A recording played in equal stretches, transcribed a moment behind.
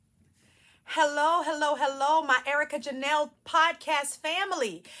Hello, hello, hello, my Erica Janelle podcast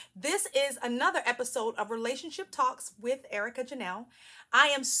family. This is another episode of Relationship Talks with Erica Janelle. I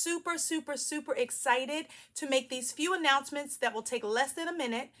am super excited to make these few announcements that will take less than a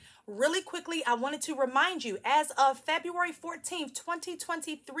minute. Really quickly, I wanted to remind you as of February 14th,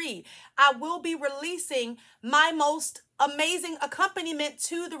 2023, I will be releasing my most amazing accompaniment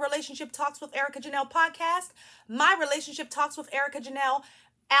to the Relationship Talks with Erica Janelle podcast, my Relationship Talks with Erica Janelle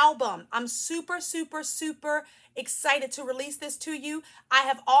album. I'm super excited to release this to you. I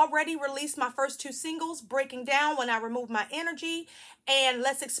have already released my first two singles, Breaking Down, When I Remove My Energy, and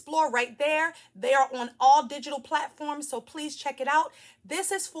Let's Explore right there. They are on all digital platforms, so please check it out.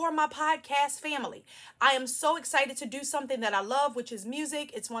 This is for my podcast family. I am so excited to do something that I love, which is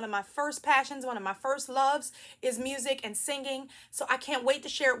music. It's one of my first passions, one of my first loves is music and singing. So I can't wait to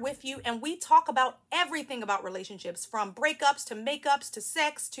share it with you. And we talk about everything about relationships, from breakups to makeups to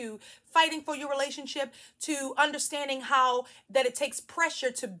sex to fighting for your relationship to understanding how that it takes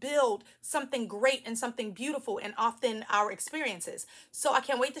pressure to build something great and something beautiful and often our experiences. So I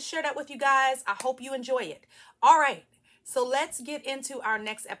can't wait to share that with you guys. I hope you enjoy it. All right. So let's get into our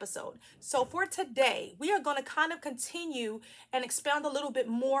next episode. So for today, we are going to kind of continue and expound a little bit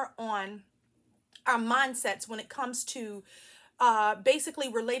more on our mindsets when it comes to basically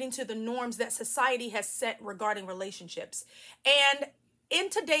relating to the norms that society has set regarding relationships. And in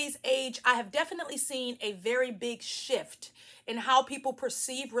today's age, I have definitely seen a very big shift in how people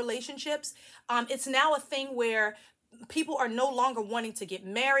perceive relationships. It's now a thing where people are no longer wanting to get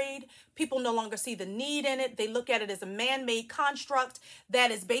married. People no longer see the need in it. They look at it as a man-made construct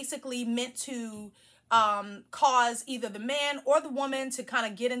that is basically meant to cause either the man or the woman to kind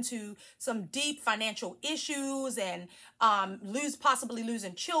of get into some deep financial issues and possibly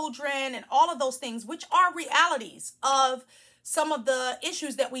losing children and all of those things, which are realities of some of the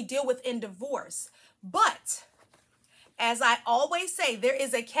issues that we deal with in divorce. But as I always say, there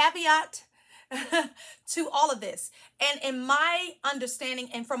is a caveat to all of this. And in my understanding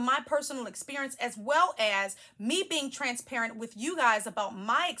and from my personal experience, as well as me being transparent with you guys about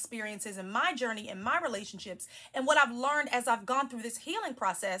my experiences and my journey and my relationships and what I've learned as I've gone through this healing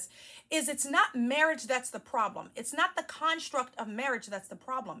process, is it's not marriage that's the problem. It's not the construct of marriage that's the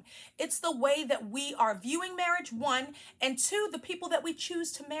problem. It's the way that we are viewing marriage, one, and two, the people that we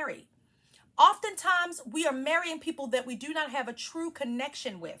choose to marry. Oftentimes, we are marrying people that we do not have a true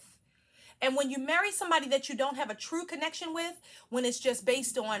connection with. And when you marry somebody that you don't have a true connection with, when it's just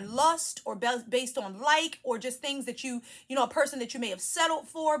based on lust or based on or just things that a person that you may have settled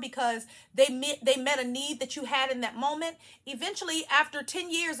for because they met a need that you had in that moment, eventually after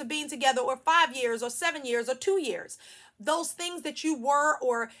 10 years of being together or 5 years or 7 years or 2 years, those things that you were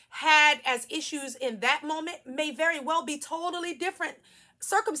or had as issues in that moment may very well be totally different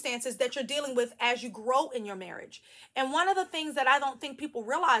circumstances that you're dealing with as you grow in your marriage. And one of the things that I don't think people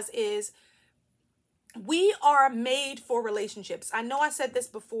realize is we are made for relationships. I know I said this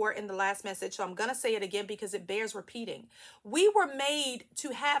before in the last message, so I'm going to say it again because it bears repeating. We were made to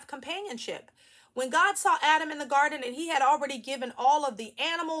have companionship. When God saw Adam in the garden and he had already given all of the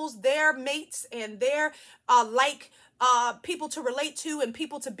animals their mates and their people to relate to and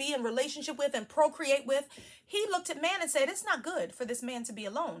people to be in relationship with and procreate with, he looked at man and said, it's not good for this man to be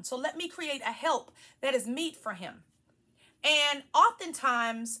alone. So let me create a help that is meet for him. And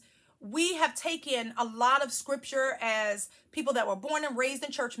oftentimes, we have taken a lot of scripture as people that were born and raised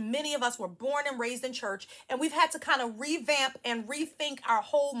in church. Many of us were born and raised in church, and we've had to kind of revamp and rethink our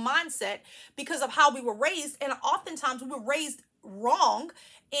whole mindset because of how we were raised. And oftentimes we were raised wrong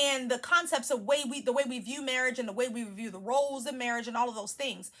in the concepts of the way we view marriage and the way we view the roles in marriage and all of those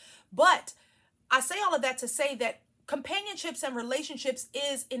things. But I say all of that to say that companionships and relationships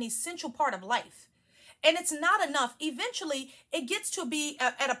is an essential part of life. And it's not enough. Eventually, it gets to be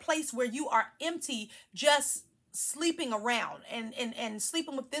at a place where you are empty, just sleeping around and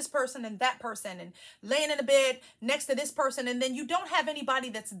sleeping with this person and that person and laying in a bed next to this person. And then you don't have anybody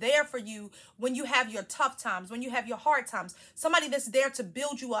that's there for you when you have your tough times, when you have your hard times, somebody that's there to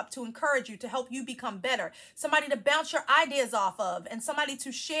build you up, to encourage you, to help you become better, somebody to bounce your ideas off of, and somebody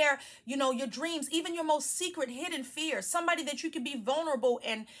to share, your dreams, even your most secret hidden fears, somebody that you can be vulnerable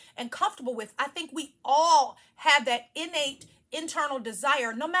and comfortable with. I think we all have that innate internal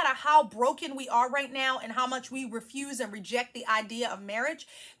desire, no matter how broken we are right now and how much we refuse and reject the idea of marriage.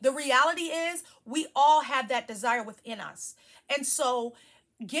 The reality is we all have that desire within us. And so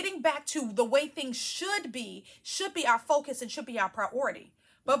getting back to the way things should be our focus and should be our priority.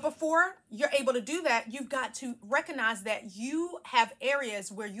 But before you're able to do that, you've got to recognize that you have areas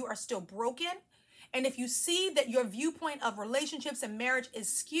where you are still broken And if you see that your viewpoint of relationships and marriage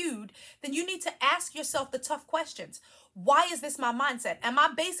is skewed, then you need to ask yourself the tough questions. Why is this my mindset? Am I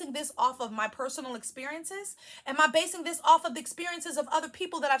basing this off of my personal experiences? Am I basing this off of the experiences of other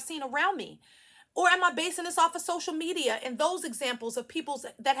people that I've seen around me? Or am I basing this off of social media and those examples of people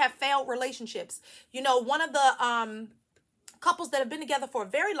that have failed relationships? You know, one of the couples that have been together for a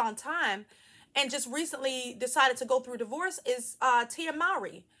very long time and just recently decided to go through divorce is Tia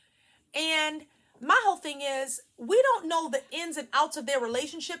Mowry. And my whole thing is, we don't know the ins and outs of their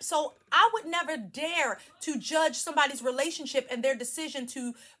relationship. So I would never dare to judge somebody's relationship and their decision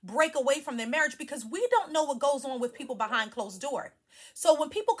to break away from their marriage, because we don't know what goes on with people behind closed doors. So when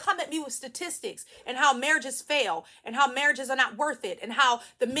people come at me with statistics and how marriages fail and how marriages are not worth it and how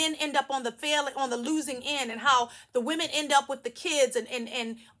the men end up on the losing end and how the women end up with the kids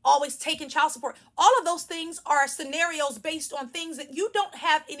and always taking child support, all of those things are scenarios based on things that you don't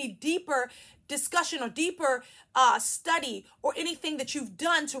have any deeper discussion or deeper study or anything that you've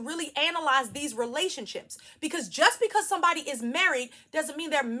done to really analyze these relationships. Because just because somebody is married doesn't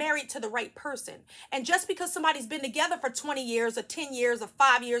mean they're married to the right person. And just because somebody's been together for 20 years or 10 years or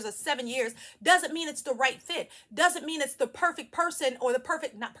 5 years or 7 years doesn't mean it's the right fit. Doesn't mean it's the perfect person or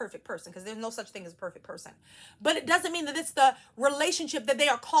not perfect person, because there's no such thing as a perfect person. But it doesn't mean that it's the relationship that they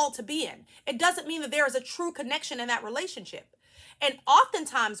are called to be in. It doesn't mean that there is a true connection in that relationship. And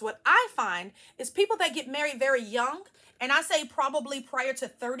oftentimes what I find is people that get married very young, and I say probably prior to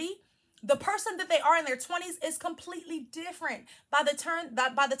 30, the person that they are in their 20s is completely different by the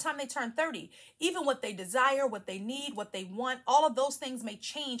time they turn 30. Even what they desire, what they need, what they want, all of those things may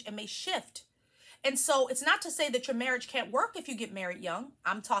change and may shift. And so it's not to say that your marriage can't work if you get married young.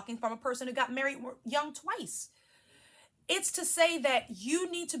 I'm talking from a person who got married young twice. It's to say that you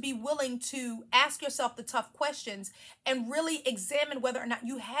need to be willing to ask yourself the tough questions and really examine whether or not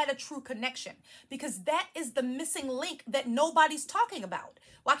you had a true connection, because that is the missing link that nobody's talking about.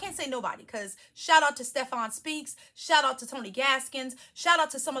 Well, I can't say nobody, because shout out to Stefan Speaks, shout out to Tony Gaskins, shout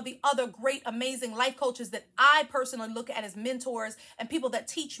out to some of the other great, amazing life coaches that I personally look at as mentors and people that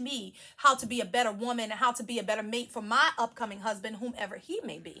teach me how to be a better woman and how to be a better mate for my upcoming husband, whomever he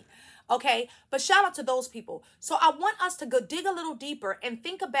may be. Okay, but shout out to those people. So I want us to go dig a little deeper and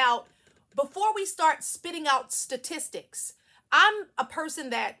think about, before we start spitting out statistics. I'm a person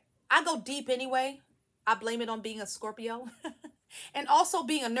that I go deep anyway. I blame it on being a Scorpio and also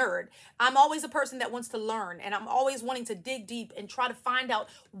being a nerd. I'm always a person that wants to learn, and I'm always wanting to dig deep and try to find out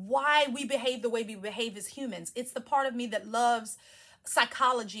why we behave the way we behave as humans. It's the part of me that loves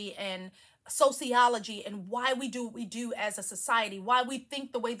psychology and sociology and why we do what we do as a society, why we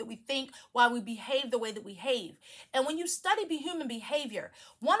think the way that we think, why we behave the way that we behave. And when you study human behavior,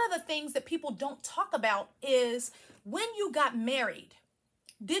 one of the things that people don't talk about is, when you got married,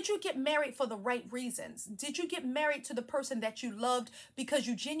 did you get married for the right reasons? Did you get married to the person that you loved because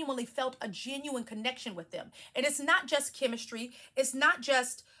you genuinely felt a genuine connection with them? And it's not just chemistry. It's not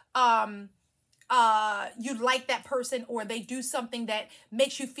just you like that person or they do something that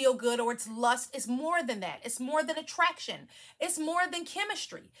makes you feel good, or it's lust. It's more than that. It's more than attraction. It's more than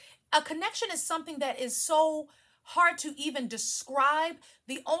chemistry. A connection is something that is so hard to even describe.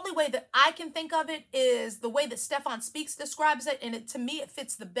 The only way that I can think of it is the way that Stefan Speaks describes it, and to me, it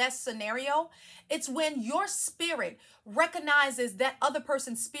fits the best scenario. It's when your spirit recognizes that other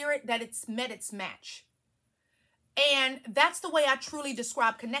person's spirit, that it's met its match. And that's the way I truly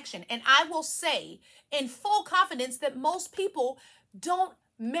describe connection. And I will say in full confidence that most people don't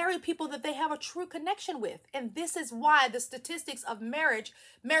marry people that they have a true connection with. And this is why the statistics of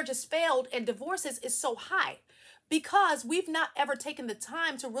marriages failed and divorces is so high, because we've not ever taken the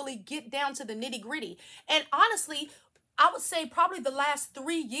time to really get down to the nitty gritty. And honestly, I would say probably the last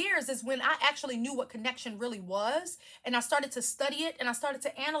 3 years is when I actually knew what connection really was. And I started to study it and I started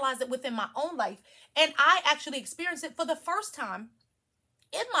to analyze it within my own life. And I actually experienced it for the first time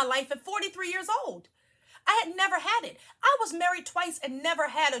in my life at 43 years old. I had never had it. I was married twice and never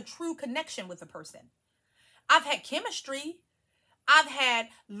had a true connection with a person. I've had chemistry. I've had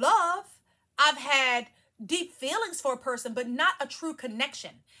love. I've had deep feelings for a person, but not a true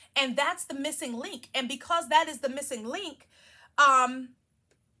connection. And that's the missing link. And because that is the missing link, I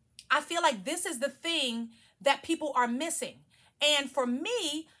feel like this is the thing that people are missing. And for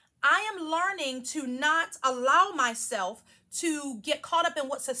me, I am learning to not allow myself to get caught up in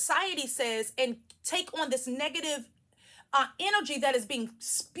what society says and take on this negative energy that is being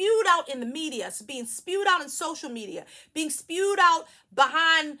spewed out in the media, it's being spewed out in social media, being spewed out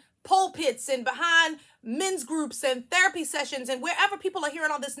behind pulpits and behind men's groups and therapy sessions and wherever people are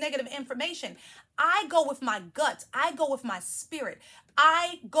hearing all this negative information, I go with my gut. I go with my spirit.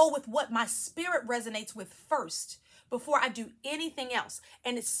 I go with what my spirit resonates with first before I do anything else.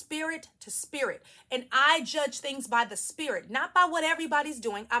 And it's spirit to spirit. And I judge things by the spirit, not by what everybody's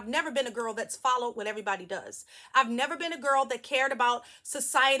doing. I've never been a girl that's followed what everybody does. I've never been a girl that cared about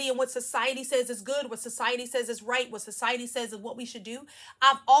society and what society says is good, what society says is right, what society says is what we should do.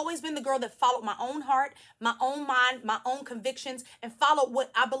 I've always been the girl that followed my own heart, my own mind, my own convictions, and followed what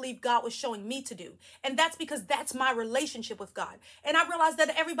I believe God was showing me to do. And that's because that's my relationship with God. And I realize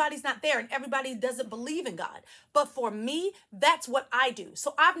that everybody's not there and everybody doesn't believe in God. But for me, that's what I do.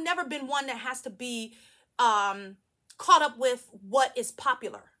 So I've never been one that has to be caught up with what is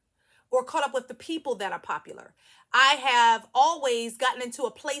popular or caught up with the people that are popular. I have always gotten into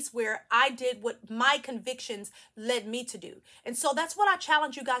a place where I did what my convictions led me to do. And so that's what I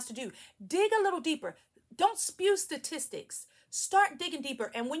challenge you guys to do. Dig a little deeper. Don't spew statistics. Start digging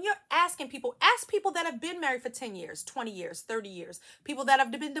deeper. And when you're asking people, ask people that have been married for 10 years, 20 years, 30 years, people that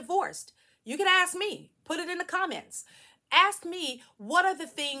have been divorced. You can ask me, put it in the comments. Ask me, what are the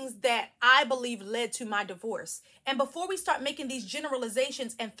things that I believe led to my divorce? And before we start making these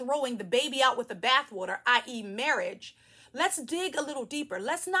generalizations and throwing the baby out with the bathwater, i.e. marriage, let's dig a little deeper.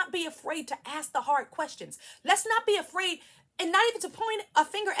 Let's not be afraid to ask the hard questions. Let's not be afraid, and not even to point a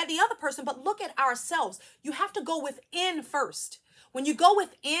finger at the other person, but look at ourselves. You have to go within first. When you go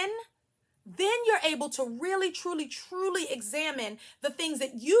within, then you're able to really, truly, truly examine the things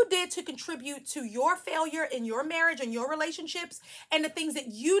that you did to contribute to your failure in your marriage and your relationships, and the things that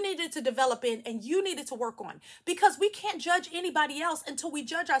you needed to develop in and you needed to work on. Because we can't judge anybody else until we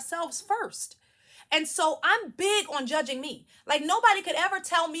judge ourselves first. And so I'm big on judging me. Like, nobody could ever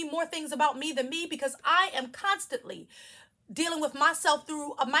tell me more things about me than me, because I am constantly dealing with myself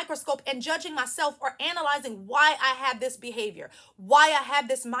through a microscope and judging myself or analyzing why I have this behavior, why I have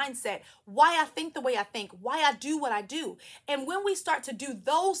this mindset, why I think the way I think, why I do what I do. And when we start to do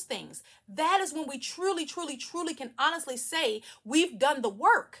those things, that is when we truly, truly, truly can honestly say we've done the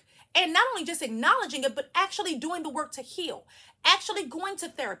work. And not only just acknowledging it, but actually doing the work to heal, actually going to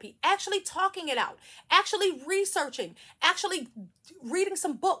therapy, actually talking it out, actually researching, actually reading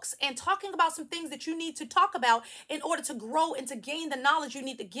some books and talking about some things that you need to talk about in order to grow and to gain the knowledge you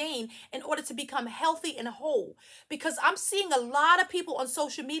need to gain in order to become healthy and whole. Because I'm seeing a lot of people on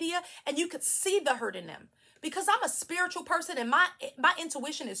social media and you could see the hurt in them. Because I'm a spiritual person and my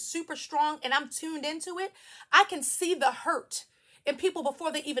intuition is super strong and I'm tuned into it, I can see the hurt in people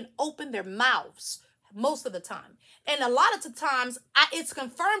before they even open their mouths most of the time. And a lot of the times it's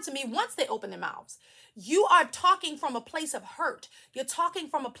confirmed to me once they open their mouths. You are talking from a place of hurt. You're talking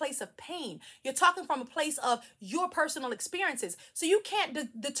from a place of pain. You're talking from a place of your personal experiences. So you can't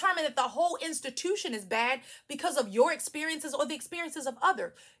determine that the whole institution is bad because of your experiences or the experiences of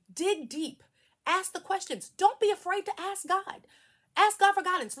others. Dig deep. Ask the questions. Don't be afraid to ask God. Ask God for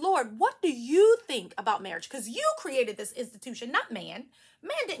guidance. Lord, what do you think about marriage? Because you created this institution, not man.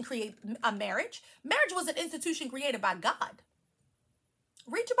 Man didn't create a marriage. Marriage was an institution created by God.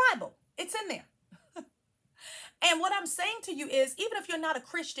 Read your Bible. It's in there. And what I'm saying to you is, even if you're not a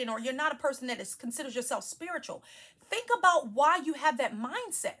Christian or you're not a person that considers yourself spiritual, think about why you have that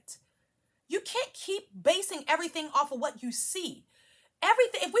mindset. You can't keep basing everything off of what you see.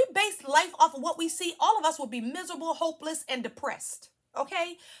 Everything, if we base life off of what we see, all of us will be miserable, hopeless, and depressed.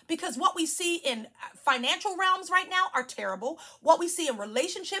 Okay? Because what we see in financial realms right now are terrible. What we see in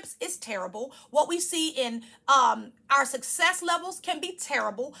relationships is terrible. What we see in our success levels can be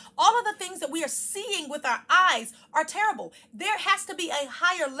terrible. All of the things that we are seeing with our eyes are terrible. There has to be a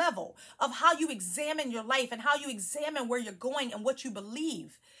higher level of how you examine your life and how you examine where you're going and what you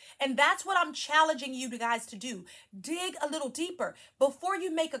believe. And that's what I'm challenging you guys to do. Dig a little deeper before you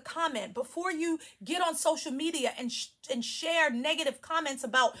make a comment, before you get on social media and share negative comments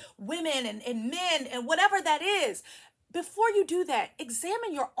about women and men and whatever that is. Before you do that,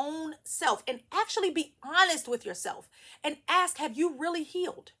 examine your own self and actually be honest with yourself and ask, have you really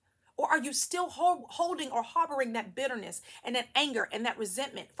healed? Or are you still holding or harboring that bitterness and that anger and that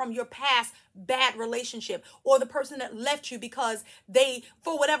resentment from your past bad relationship or the person that left you because they,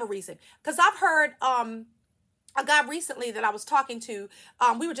 for whatever reason? Because I've heard a guy recently that I was talking to,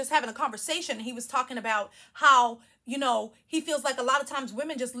 we were just having a conversation. And he was talking about how, he feels like a lot of times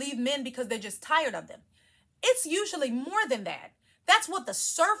women just leave men because they're just tired of them. It's usually more than that. That's what the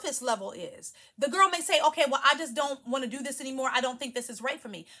surface level is. The girl may say, okay, well, I just don't want to do this anymore. I don't think this is right for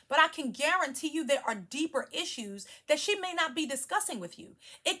me. But I can guarantee you there are deeper issues that she may not be discussing with you.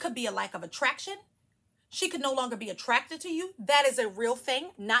 It could be a lack of attraction. She could no longer be attracted to you. That is a real thing.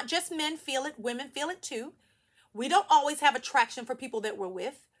 Not just men feel it, women feel it too. We don't always have attraction for people that we're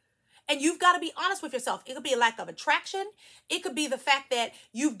with. And you've got to be honest with yourself. It could be a lack of attraction. It could be the fact that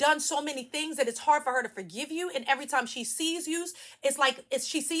you've done so many things that it's hard for her to forgive you. And every time she sees you, it's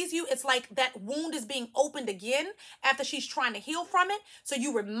like that wound is being opened again after she's trying to heal from it. So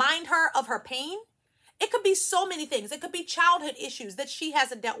you remind her of her pain. It could be so many things. It could be childhood issues that she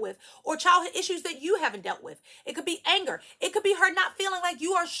hasn't dealt with, or childhood issues that you haven't dealt with. It could be anger. It could be her not feeling like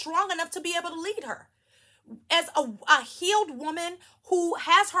you are strong enough to be able to lead her. As a healed woman who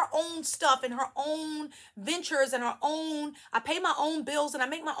has her own stuff and her own ventures and I pay my own bills and I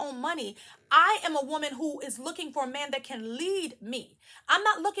make my own money. I am a woman who is looking for a man that can lead me. I'm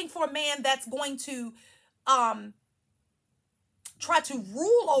not looking for a man that's going to try to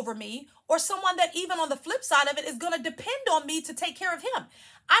rule over me, or someone that even on the flip side of it is going to depend on me to take care of him.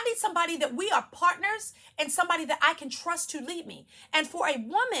 I need somebody that we are partners and somebody that I can trust to lead me. And for a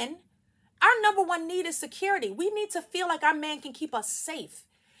woman, our number one need is security. We need to feel like our man can keep us safe.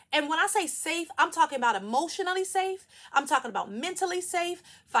 And when I say safe, I'm talking about emotionally safe. I'm talking about mentally safe,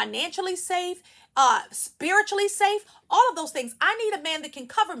 financially safe, spiritually safe, all of those things. I need a man that can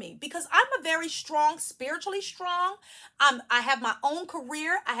cover me because I'm a very strong, spiritually strong. I have my own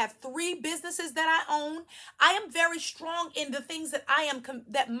career. I have 3 businesses that I own. I am very strong in the things that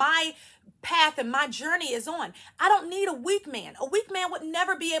that my path and my journey is on. I don't need a weak man. A weak man would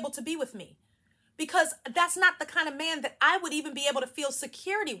never be able to be with me, because that's not the kind of man that I would even be able to feel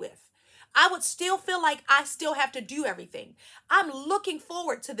security with. I would still feel like I still have to do everything. I'm looking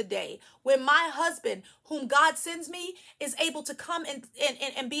forward to the day when my husband, whom God sends me, is able to come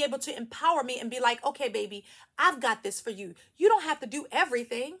and be able to empower me and be like, okay, baby, I've got this for you. You don't have to do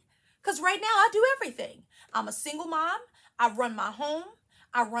everything. Because right now I do everything. I'm a single mom. I run my home.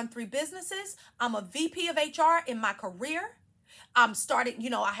 I run 3 businesses. I'm a VP of HR in my career. I'm starting,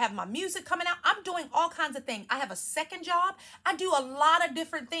 I have my music coming out. I'm doing all kinds of things. I have a second job. I do a lot of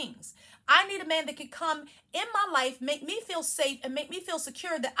different things. I need a man that can come in my life, make me feel safe and make me feel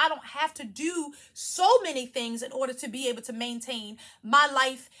secure, that I don't have to do so many things in order to be able to maintain my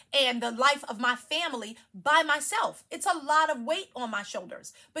life and the life of my family by myself. It's a lot of weight on my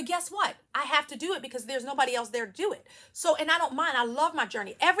shoulders. But guess what? I have to do it because there's nobody else there to do it. So, and I don't mind. I love my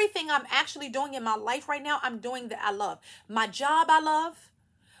journey. Everything I'm actually doing in my life right now, I'm doing that I love. My job, I love.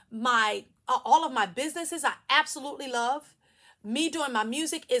 All of my businesses, I absolutely love. Me doing my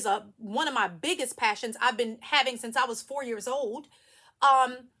music is one of my biggest passions I've been having since I was 4 years old.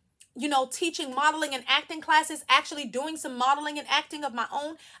 Teaching modeling and acting classes, actually doing some modeling and acting of my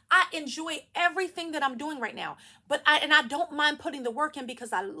own. I enjoy everything that I'm doing right now. But I don't mind putting the work in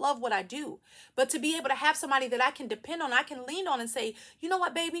because I love what I do. But to be able to have somebody that I can depend on, I can lean on and say, you know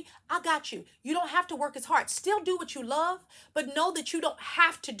what, baby, I got you. You don't have to work as hard. Still do what you love, but know that you don't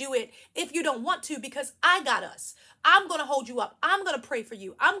have to do it if you don't want to, because I got us. I'm going to hold you up. I'm going to pray for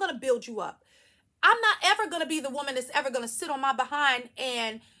you. I'm going to build you up. I'm not ever going to be the woman that's ever going to sit on my behind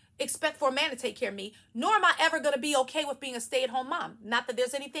and expect for a man to take care of me, nor am I ever going to be okay with being a stay-at-home mom. Not that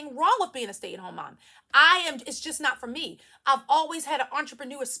there's anything wrong with being a stay-at-home mom. It's just not for me. I've always had an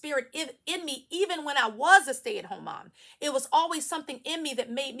entrepreneur spirit in me, even when I was a stay-at-home mom. It was always something in me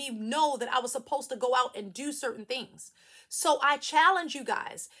that made me know that I was supposed to go out and do certain things. So I challenge you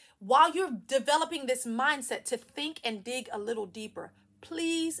guys, while you're developing this mindset, to think and dig a little deeper.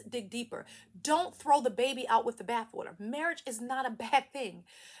 Please dig deeper. Don't throw the baby out with the bathwater. Marriage is not a bad thing.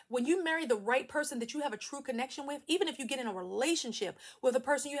 When you marry the right person that you have a true connection with, even if you get in a relationship with a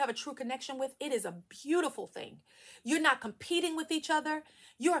person you have a true connection with, it is a beautiful thing. You're not competing with each other.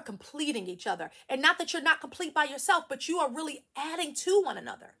 You are completing each other. And not that you're not complete by yourself, but you are really adding to one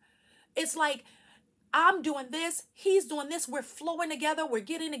another. It's like, I'm doing this, he's doing this, we're flowing together, we're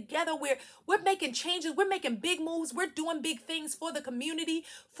getting together, we're making changes, we're making big moves, we're doing big things for the community,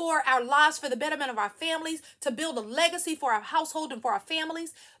 for our lives, for the betterment of our families, to build a legacy for our household and for our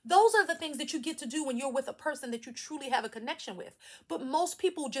families. Those are the things that you get to do when you're with a person that you truly have a connection with. But most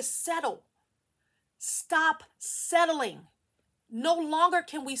people just settle. Stop settling. No longer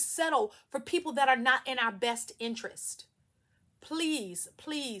can we settle for people that are not in our best interest. Please,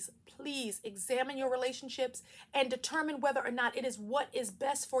 please, please examine your relationships and determine whether or not it is what is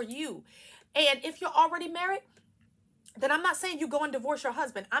best for you. And if you're already married, then I'm not saying you go and divorce your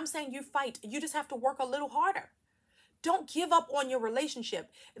husband. I'm saying you fight. You just have to work a little harder. Don't give up on your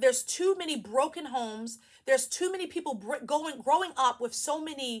relationship. There's too many broken homes. There's too many people growing up with so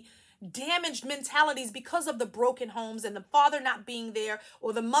many damaged mentalities because of the broken homes and the father not being there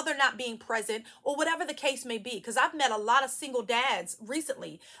or the mother not being present or whatever the case may be. Because I've met a lot of single dads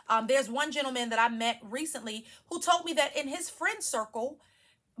recently. There's one gentleman that I met recently who told me that in his friend circle,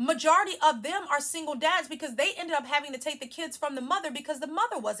 majority of them are single dads because they ended up having to take the kids from the mother because the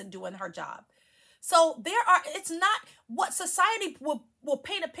mother wasn't doing her job. So it's not what society will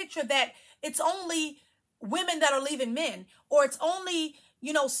paint a picture that it's only women that are leaving men, or it's only,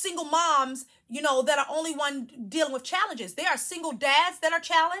 single moms, that are only one dealing with challenges. There are single dads that are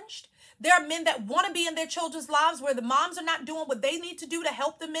challenged. There are men that want to be in their children's lives where the moms are not doing what they need to do to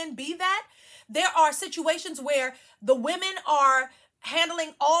help the men be that. There are situations where the women are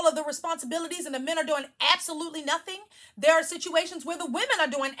handling all of the responsibilities and the men are doing absolutely nothing. There are situations where the women are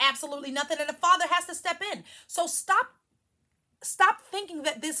doing absolutely nothing and the father has to step in. So stop thinking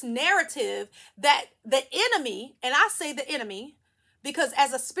that this narrative that the enemy, and I say the enemy because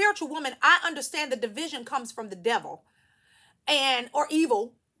as a spiritual woman, I understand the division comes from the devil or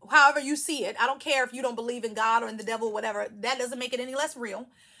evil, however you see it. I don't care if you don't believe in God or in the devil or whatever. That doesn't make it any less real.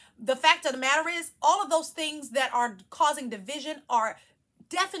 The fact of the matter is, all of those things that are causing division are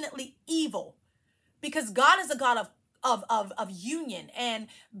definitely evil, because God is a God of union and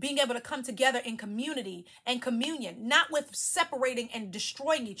being able to come together in community and communion, not with separating and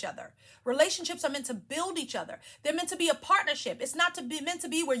destroying each other. Relationships are meant to build each other. They're meant to be a partnership. It's not meant to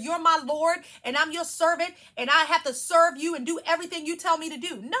be where you're my Lord and I'm your servant and I have to serve you and do everything you tell me to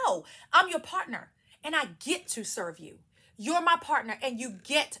do. No, I'm your partner and I get to serve you. You're my partner and you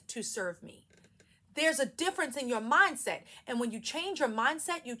get to serve me. There's a difference in your mindset. And when you change your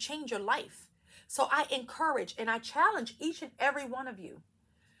mindset, you change your life. So I encourage and I challenge each and every one of you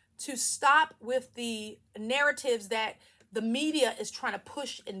to stop with the narratives that the media is trying to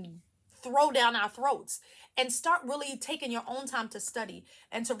push and throw down our throats, and start really taking your own time to study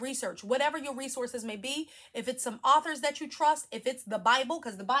and to research whatever your resources may be. If it's some authors that you trust, if it's the Bible,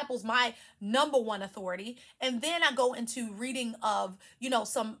 because the Bible's my number one authority. And then I go into reading of,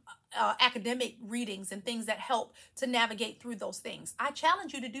 some academic readings and things that help to navigate through those things. I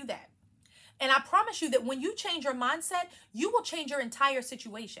challenge you to do that. And I promise you that when you change your mindset, you will change your entire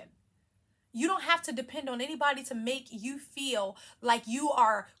situation. You don't have to depend on anybody to make you feel like you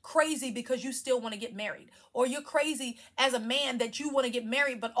are crazy because you still want to get married. Or you're crazy as a man that you want to get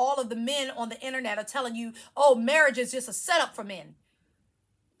married, but all of the men on the internet are telling you, oh, marriage is just a setup for men.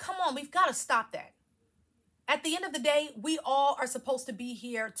 Come on, we've got to stop that. At the end of the day, we all are supposed to be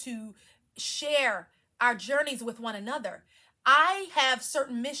here to share our journeys with one another. I have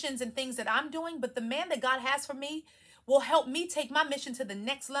certain missions and things that I'm doing, but the man that God has for me will help me take my mission to the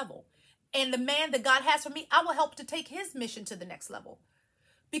next level. And the man that God has for me, I will help to take his mission to the next level.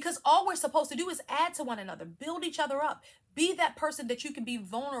 Because all we're supposed to do is add to one another, build each other up, be that person that you can be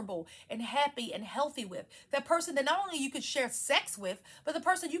vulnerable and happy and healthy with. That person that not only you could share sex with, but the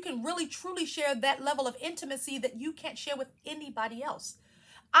person you can really truly share that level of intimacy that you can't share with anybody else.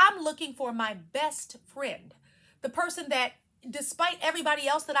 I'm looking for my best friend, the person that, despite everybody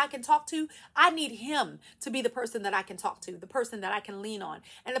else that I can talk to, I need him to be the person that I can talk to, the person that I can lean on,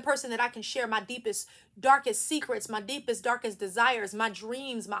 and the person that I can share my deepest, darkest secrets, my deepest, darkest desires, my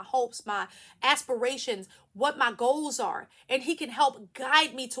dreams, my hopes, my aspirations, what my goals are. And he can help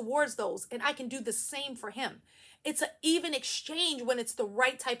guide me towards those, and I can do the same for him. It's an even exchange when it's the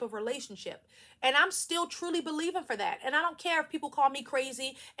right type of relationship. And I'm still truly believing for that. And I don't care if people call me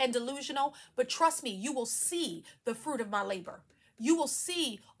crazy and delusional, but trust me, you will see the fruit of my labor. You will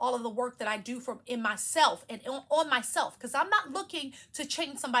see all of the work that I do in myself and on myself, because I'm not looking to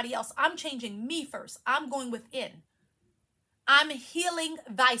change somebody else. I'm changing me first. I'm going within. I'm healing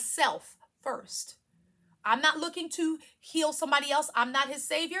thyself first. I'm not looking to heal somebody else. I'm not his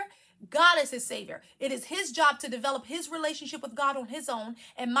savior. God is his savior. It is his job to develop his relationship with God on his own,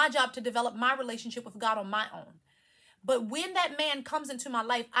 and my job to develop my relationship with God on my own. But when that man comes into my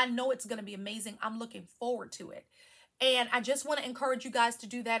life, I know it's going to be amazing. I'm looking forward to it. And I just want to encourage you guys to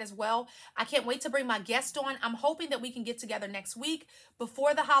do that as well. I can't wait to bring my guest on. I'm hoping that we can get together next week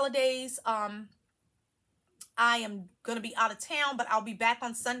before the holidays. I am going to be out of town, but I'll be back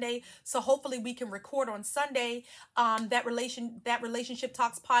on Sunday. So hopefully we can record on Sunday that Relationship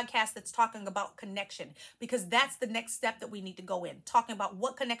Talks podcast that's talking about connection, because that's the next step that we need to go in, talking about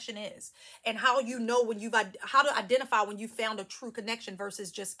what connection is and how you know how to identify when you found a true connection versus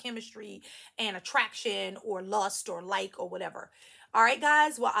just chemistry and attraction or lust or like or whatever. All right,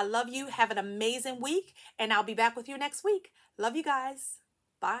 guys. Well, I love you. Have an amazing week, and I'll be back with you next week. Love you guys.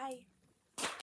 Bye.